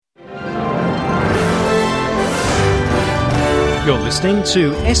You're listening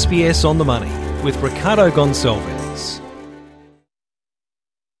to SBS On the Money with Ricardo Gonçalves.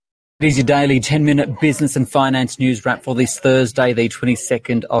 It is your daily 10-minute business and finance news wrap for this Thursday, the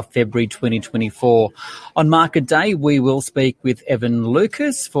 22nd of February 2024. On market day, we will speak with Evan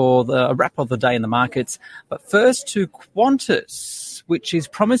Lucas for the wrap of the day in the markets. But first to Qantas, which is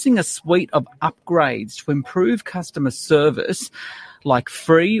promising a suite of upgrades to improve customer service, like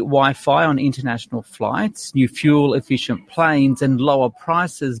free Wi-Fi on international flights, new fuel-efficient planes and lower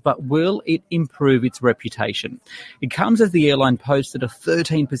prices, but will it improve its reputation? It comes as the airline posted a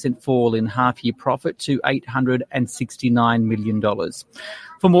 13% fall in half-year profit to $869 million.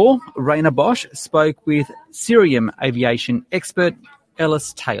 For more, Rhayna Bosch spoke with Cirium aviation expert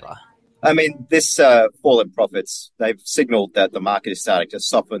Ellis Taylor. I mean, this fall in profits, they've signalled that the market is starting to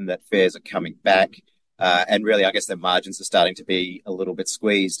soften, that fares are coming back. And really, I guess their margins are starting to be a little bit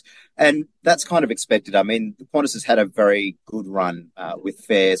squeezed. And that's kind of expected. I mean, Qantas has had a very good run with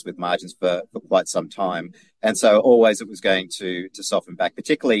fares, with margins for quite some time. And so always it was going to soften back,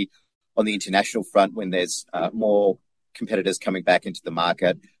 particularly on the international front when there's more competitors coming back into the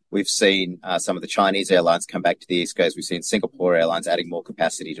market. We've seen some of the Chinese airlines come back to the East Coast. We've seen Singapore Airlines adding more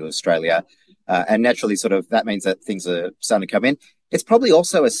capacity to Australia. And naturally, sort of that means that things are starting to come in. It's probably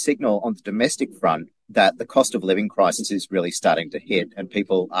also a signal on the domestic front that the cost of living crisis is really starting to hit and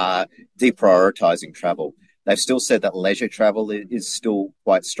people are deprioritising travel. They've still said that leisure travel is still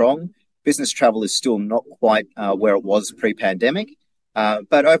quite strong. Business travel is still not quite where it was pre-pandemic.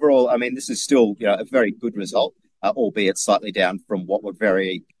 But overall, I mean, this is still a very good result, albeit slightly down from what were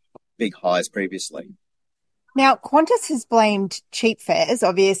very big highs previously. Now, Qantas has blamed cheap fares,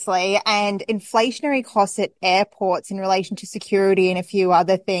 obviously, and inflationary costs at airports in relation to security and a few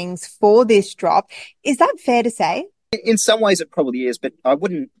other things for this drop. Is that fair to say? In some ways, it probably is, but I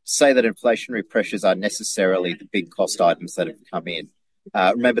wouldn't say that inflationary pressures are necessarily the big cost items that have come in.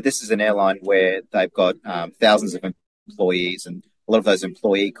 Remember, this is an airline where they've got thousands of employees, and a lot of those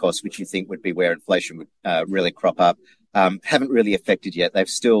employee costs, which you think would be where inflation would really crop up, haven't really affected yet. They're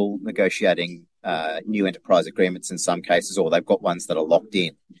still negotiating new enterprise agreements in some cases, or they've got ones that are locked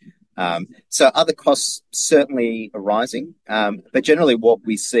in. So other costs certainly are rising. But generally what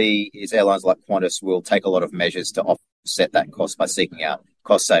we see is airlines like Qantas will take a lot of measures to offset that cost by seeking out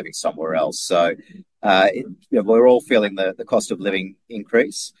cost savings somewhere else. So we're all feeling the cost of living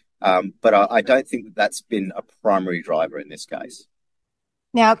increase. But I don't think that that's been a primary driver in this case.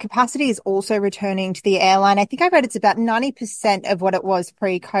 Now, capacity is also returning to the airline. I think I read it's about 90% of what it was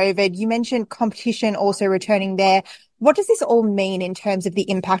pre-COVID. You mentioned competition also returning there. What does this all mean in terms of the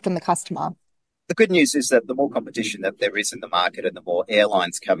impact on the customer? The good news is that the more competition that there is in the market and the more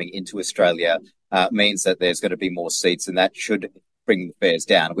airlines coming into Australia means that there's going to be more seats, and that should bring the fares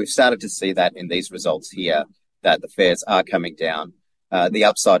down. We've started to see that in these results here, that the fares are coming down. The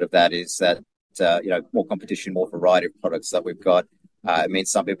upside of that is that, more competition, more variety of products that we've got. It means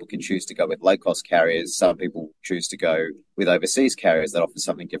some people can choose to go with low-cost carriers. Some people choose to go with overseas carriers that offer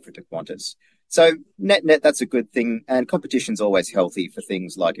something different to Qantas. So net, that's a good thing. And competition's always healthy for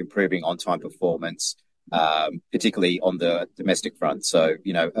things like improving on-time performance, particularly on the domestic front. So,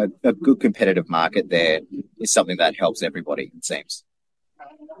 a good competitive market there is something that helps everybody, it seems.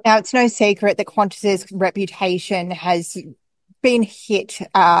 Now, it's no secret that Qantas's reputation has been hit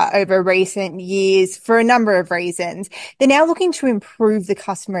over recent years for a number of reasons. They're now looking to improve the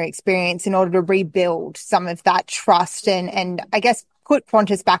customer experience in order to rebuild some of that trust and I guess put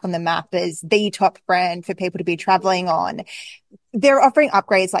Qantas back on the map as the top brand for people to be travelling on. They're offering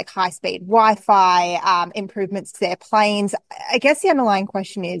upgrades like high-speed Wi-Fi, improvements to their planes. I guess the underlying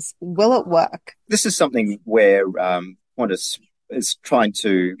question is, will it work? This is something where Qantas is trying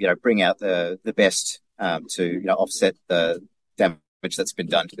to bring out the best to offset the damage that's been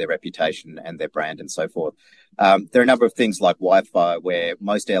done to their reputation and their brand and so forth. There are a number of things like Wi-Fi where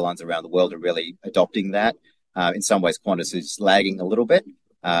most airlines around the world are really adopting that. In some ways, Qantas is lagging a little bit,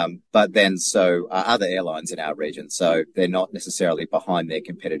 but then so are other airlines in our region. So they're not necessarily behind their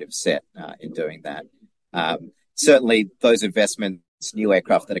competitive set in doing that. Certainly, those investments, new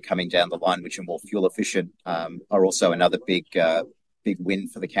aircraft that are coming down the line, which are more fuel efficient, are also another big win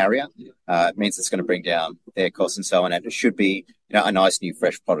for the carrier. It means it's going to bring down their costs and so on. And it should be a nice new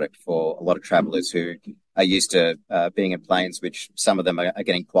fresh product for a lot of travellers who are used to being in planes, which some of them are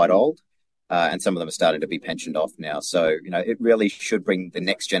getting quite old. And some of them are starting to be pensioned off now. So, it really should bring the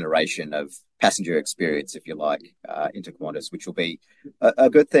next generation of passenger experience, if you like, into Qantas, which will be a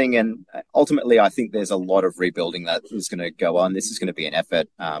good thing. And ultimately, I think there's a lot of rebuilding that is going to go on. This is going to be an effort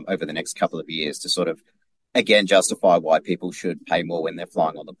over the next couple of years to sort of, again, justify why people should pay more when they're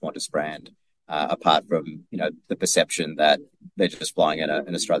flying on the Qantas brand. apart from, the perception that they're just flying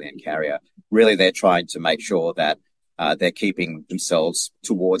an Australian carrier. Really, they're trying to make sure that they're keeping themselves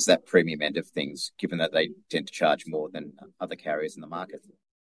towards that premium end of things, given that they tend to charge more than other carriers in the market.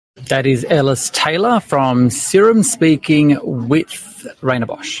 That is Ellis Taylor from Cirium speaking with Rhayna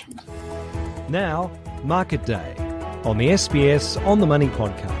Bosch. Now, Market Day on the SBS On the Money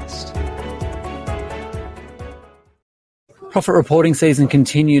podcast. Profit reporting season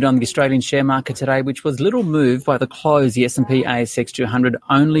continued on the Australian share market today, which was little moved by the close. The S&P ASX 200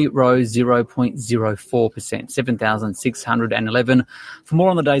 only rose 0.04%, 7,611. For more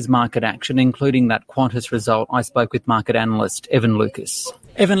on the day's market action, including that Qantas result, I spoke with market analyst Evan Lucas.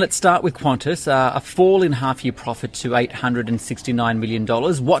 Evan, let's start with Qantas. A fall in half-year profit to $869 million.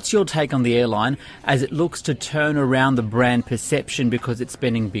 What's your take on the airline as it looks to turn around the brand perception because it's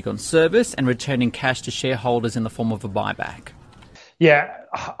spending big on service and returning cash to shareholders in the form of a buyback? Yeah,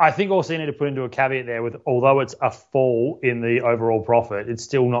 I think also you need to put into a caveat there with, although it's a fall in the overall profit, it's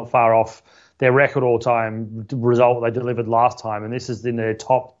still not far off their record all-time result they delivered last time. And this is in their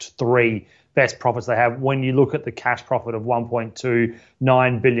top 3 best profits they have. When you look at the cash profit of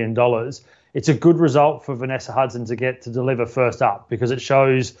 $1.29 billion, it's a good result for Vanessa Hudson to get to deliver first up, because it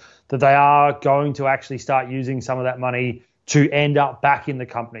shows that they are going to actually start using some of that money to end up back in the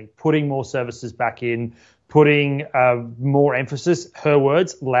company, putting more services back in, putting more emphasis, her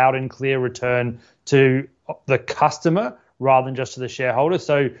words, loud and clear return to the customer rather than just to the shareholder.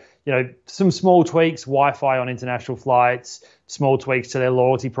 So, some small tweaks, Wi-Fi on international flights, small tweaks to their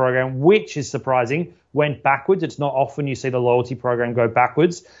loyalty program, which is surprising, went backwards. It's not often you see the loyalty program go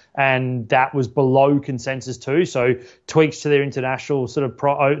backwards, and that was below consensus too. So tweaks to their international sort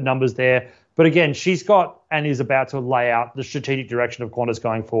of numbers there. But again, she's got and is about to lay out the strategic direction of Qantas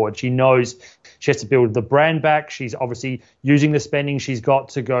going forward. She knows she has to build the brand back. She's obviously using the spending she's got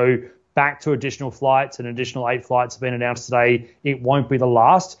to go back to additional flights. An additional 8 flights have been announced today. It won't be the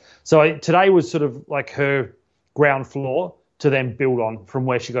last. So today was sort of like her ground floor to then build on from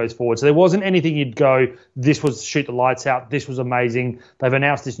where she goes forward. So there wasn't anything you'd go, this was shoot the lights out, this was amazing. They've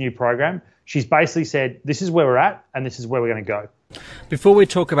announced this new program. She's basically said, this is where we're at and this is where we're going to go. Before we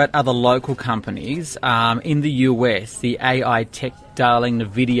talk about other local companies, in the US, the AI tech darling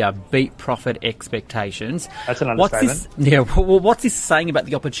NVIDIA beat profit expectations. That's an understatement. What's this saying about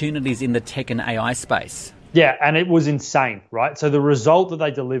the opportunities in the tech and AI space? Yeah, and it was insane, right? So the result that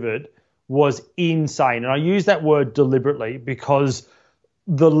they delivered was insane. And I use that word deliberately because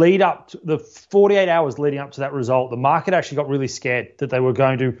the lead up to the 48 hours leading up to that result, the market actually got really scared that they were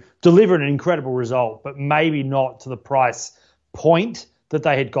going to deliver an incredible result, but maybe not to the price point that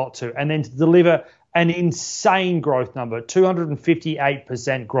they had got to. And then to deliver an insane growth number,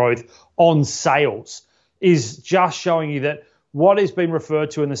 258% growth on sales, is just showing you that what is being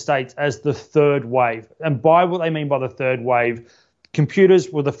referred to in the States as the third wave. And by what they mean by the third wave, computers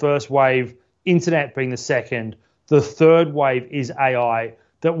were the first wave, internet being the second. The third wave is AI,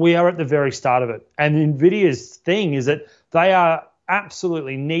 that we are at the very start of it. And NVIDIA's thing is that they are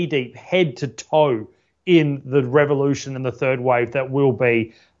absolutely knee-deep, head to toe in the revolution and the third wave that will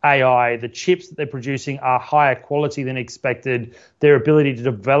be AI. The chips that they're producing are higher quality than expected. Their ability to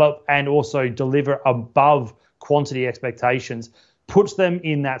develop and also deliver above quantity expectations puts them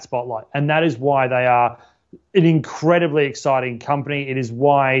in that spotlight. And that is why they are an incredibly exciting company. It is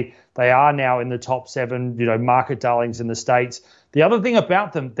why they are now in the top 7, market darlings in the States. The other thing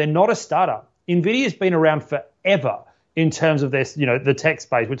about them, they're not a startup. NVIDIA's been around forever in terms of their, the tech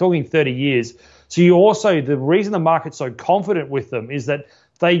space. We're talking 30 years. So the reason the market's so confident with them is that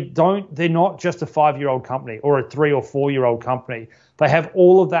they're not just a 5-year-old company or a 3 or 4-year-old company. They have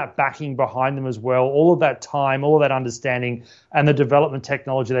all of that backing behind them as well, all of that time, all of that understanding, and the development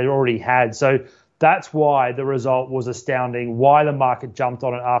technology they already had. So that's why the result was astounding, why the market jumped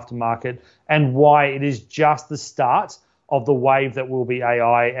on it after market, and why it is just the start of the wave that will be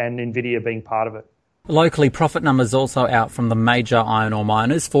AI and NVIDIA being part of it. Locally, profit numbers also out from the major iron ore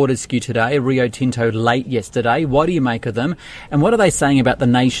miners. Fortescue today, Rio Tinto late yesterday. What do you make of them? And what are they saying about the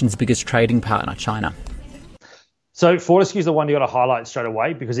nation's biggest trading partner, China? So Fortescue is the one you got to highlight straight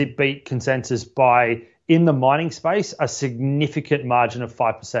away because it beat consensus by, in the mining space, a significant margin of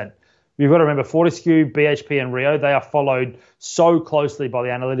 5%. You've got to remember Fortescue, BHP and Rio, they are followed so closely by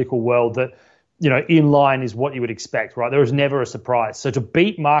the analytical world that in line is what you would expect, right? There is never a surprise. So to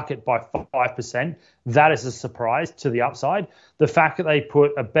beat market by 5%, that is a surprise to the upside. The fact that they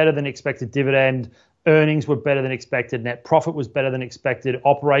put a better than expected dividend, earnings were better than expected, net profit was better than expected,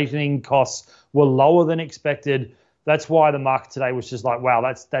 operating costs were lower than expected. That's why the market today was just like, wow,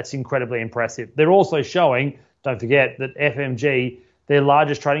 that's incredibly impressive. They're also showing, don't forget, that FMG, their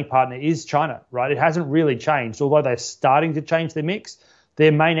largest trading partner is China, right? It hasn't really changed, although they're starting to change their mix.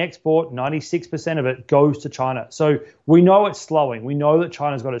 Their main export, 96% of it goes to China. So we know it's slowing. We know that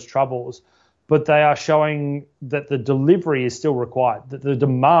China's got its troubles, but they are showing that the delivery is still required, that the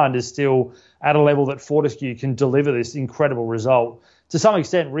demand is still at a level that Fortescue can deliver this incredible result. To some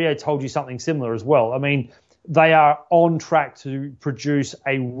extent, Rio told you something similar as well. I mean, they are on track to produce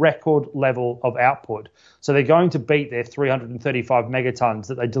a record level of output. So they're going to beat their 335 megatons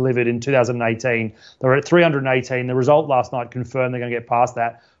that they delivered in 2018. They're at 318. The result last night confirmed they're going to get past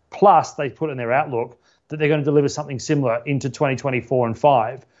that. Plus, they put in their outlook that they're going to deliver something similar into 2024 and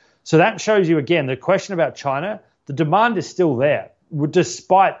 5. So that shows you, again, the question about China, the demand is still there,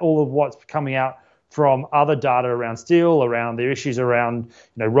 despite all of what's coming out from other data around steel, around the issues around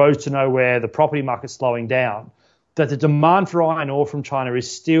roads to nowhere, the property market slowing down, that the demand for iron ore from China is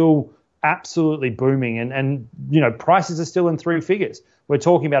still absolutely booming. And prices are still in three figures. We're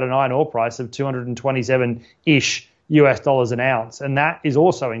talking about an iron ore price of $227-ish US dollars an ounce. And that is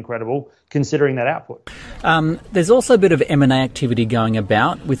also incredible considering that output. There's also a bit of M&A activity going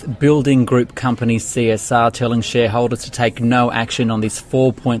about, with building group company CSR telling shareholders to take no action on this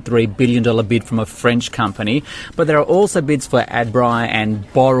 $4.3 billion bid from a French company. But there are also bids for Adbri and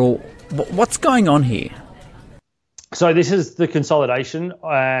Boral. What's going on here? So this is the consolidation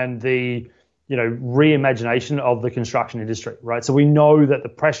and the reimagination of the construction industry, right? So we know that the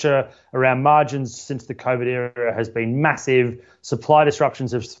pressure around margins since the COVID era has been massive. Supply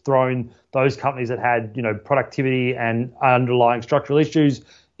disruptions have thrown those companies that had, productivity and underlying structural issues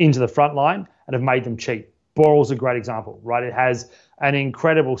into the front line and have made them cheap. Boral's a great example, right? It has an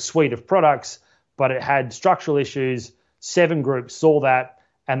incredible suite of products, but it had structural issues. Seven Group saw that,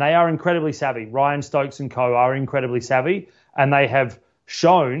 and they are incredibly savvy. Ryan Stokes and co are incredibly savvy, and they have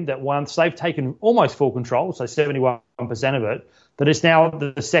shown that once they've taken almost full control, so 71% of it, that it's now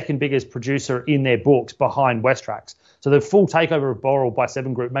the second biggest producer in their books behind Westrax. So the full takeover of Boral by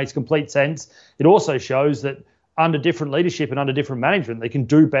Seven Group makes complete sense. It also shows that under different leadership and under different management, they can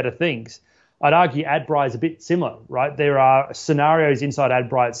do better things. I'd argue Adbri is a bit similar, right? There are scenarios inside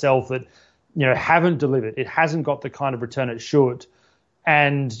Adbri itself that, haven't delivered. It hasn't got the kind of return it should.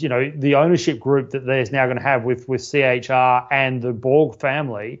 And, the ownership group that there's now going to have with CHR and the Borg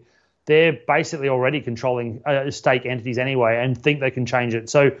family, they're basically already controlling stake entities anyway and think they can change it.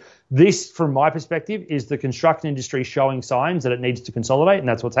 So this, from my perspective, is the construction industry showing signs that it needs to consolidate, and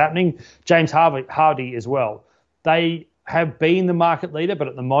that's what's happening. James Hardy as well. They have been the market leader, but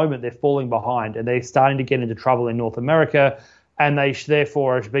at the moment they're falling behind and they're starting to get into trouble in North America, and they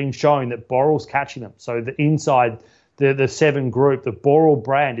therefore have been showing that Boral's catching them. So the inside the Seven Group, the Boral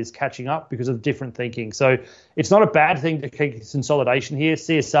brand is catching up because of different thinking. So it's not a bad thing to keep consolidation here.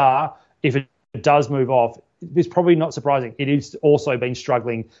 CSR, if it does move off, it's probably not surprising. It has also been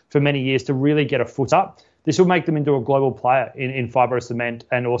struggling for many years to really get a foot up. This will make them into a global player in fibro-cement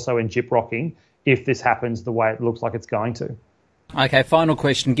and also in gyprocking if this happens the way it looks like it's going to. Okay, final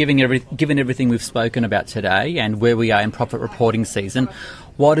question. Given everything we've spoken about today and where we are in profit reporting season,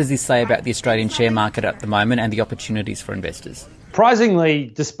 what does this say about the Australian share market at the moment and the opportunities for investors?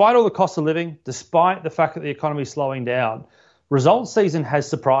 Surprisingly, despite all the cost of living, despite the fact that the economy is slowing down, results season has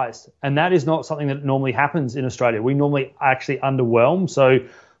surprised. And that is not something that normally happens in Australia. We normally actually underwhelm. So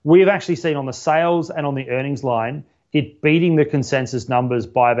we have actually seen on the sales and on the earnings line, it beating the consensus numbers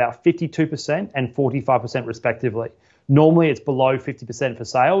by about 52% and 45% respectively. Normally, it's below 50% for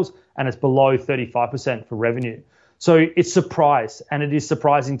sales and it's below 35% for revenue. So it's surprise, and it is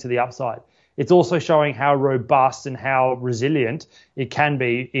surprising to the upside. It's also showing how robust and how resilient it can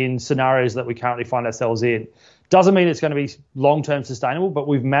be in scenarios that we currently find ourselves in. Doesn't mean it's going to be long-term sustainable, but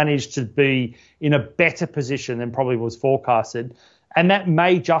we've managed to be in a better position than probably was forecasted. And that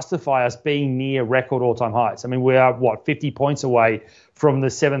may justify us being near record all-time highs. I mean, we are, 50 points away from the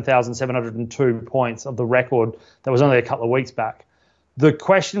 7,702 points of the record that was only a couple of weeks back. The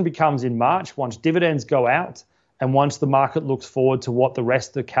question becomes in March, once dividends go out and once the market looks forward to what the rest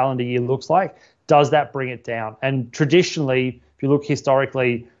of the calendar year looks like, does that bring it down? And traditionally, if you look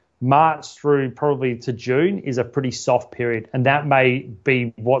historically, March through probably to June is a pretty soft period. And that may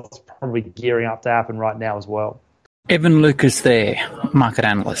be what's probably gearing up to happen right now as well. Evan Lucas there, market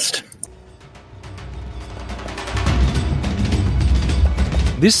analyst.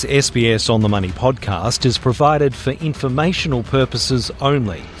 This SBS On the Money podcast is provided for informational purposes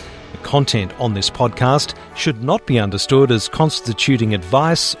only. The content on this podcast should not be understood as constituting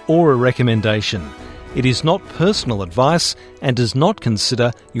advice or a recommendation. It is not personal advice and does not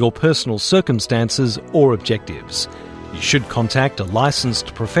consider your personal circumstances or objectives. You should contact a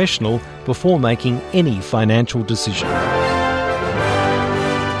licensed professional before making any financial decision.